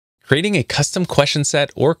Creating a custom question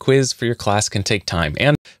set or quiz for your class can take time,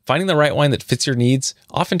 and finding the right one that fits your needs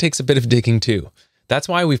often takes a bit of digging too. That's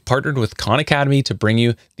why we've partnered with Khan Academy to bring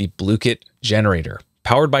you the Blooket Generator,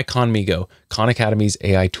 powered by Khanmigo, Khan Academy's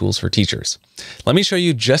AI tools for teachers. Let me show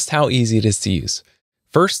you just how easy it is to use.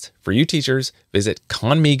 First, for you teachers, visit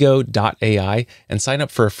khanmigo.ai and sign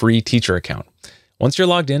up for a free teacher account. Once you're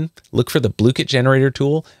logged in, look for the Blooket Generator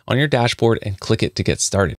tool on your dashboard and click it to get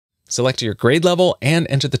started. Select your grade level and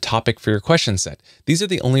enter the topic for your question set. These are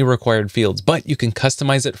the only required fields, but you can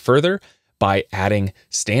customize it further by adding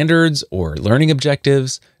standards or learning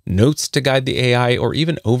objectives, notes to guide the AI, or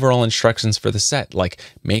even overall instructions for the set, like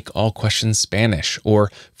make all questions Spanish or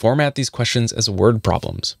format these questions as word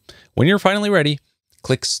problems. When you're finally ready,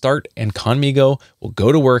 click Start and Khanmigo will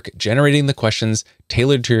go to work generating the questions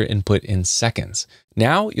tailored to your input in seconds.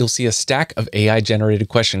 Now you'll see a stack of AI-generated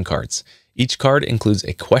question cards. Each card includes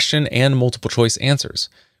a question and multiple choice answers.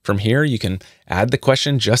 From here, you can add the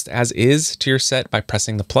question just as is to your set by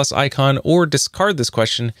pressing the plus icon, or discard this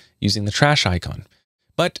question using the trash icon.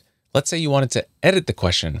 But let's say you wanted to edit the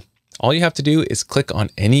question. All you have to do is click on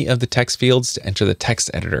any of the text fields to enter the text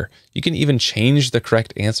editor. You can even change the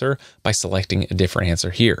correct answer by selecting a different answer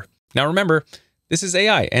here. Now remember, this is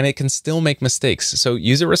AI and it can still make mistakes, so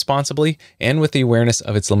use it responsibly and with the awareness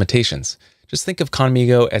of its limitations. Just think of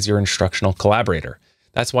Khanmigo as your instructional collaborator.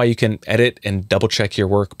 That's why you can edit and double check your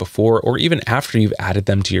work before or even after you've added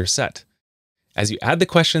them to your set. As you add the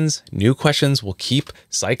questions, new questions will keep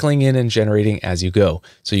cycling in and generating as you go,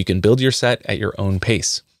 so you can build your set at your own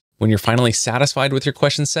pace. When you're finally satisfied with your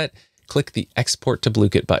question set, click the Export to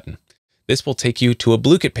Blooket button. This will take you to a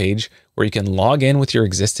Blooket page where you can log in with your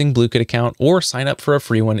existing Blooket account or sign up for a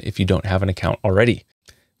free one if you don't have an account already.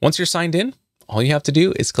 Once you're signed in, all you have to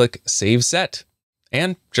do is click Save Set.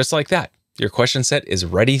 And just like that, your question set is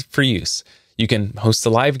ready for use. You can host a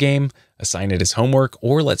live game, assign it as homework,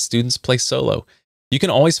 or let students play solo. You can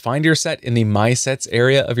always find your set in the My Sets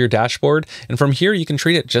area of your dashboard, and from here you can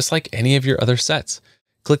treat it just like any of your other sets.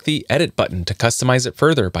 Click the Edit button to customize it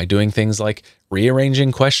further by doing things like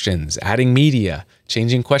rearranging questions, adding media,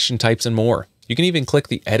 changing question types, and more. You can even click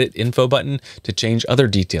the Edit Info button to change other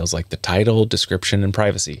details like the title, description, and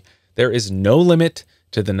privacy. There is no limit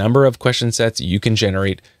to the number of question sets you can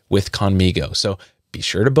generate with Khanmigo, so be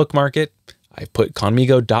sure to bookmark it. I've put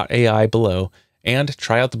khanmigo.ai below, and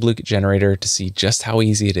try out the Blooket Generator to see just how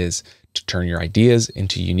easy it is to turn your ideas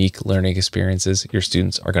into unique learning experiences your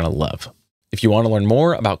students are going to love. If you want to learn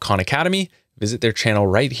more about Khan Academy, visit their channel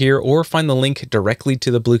right here or find the link directly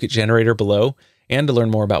to the Blooket Generator below. And to learn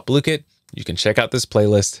more about Blooket, you can check out this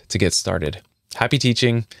playlist to get started. Happy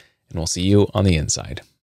teaching, and we'll see you on the inside.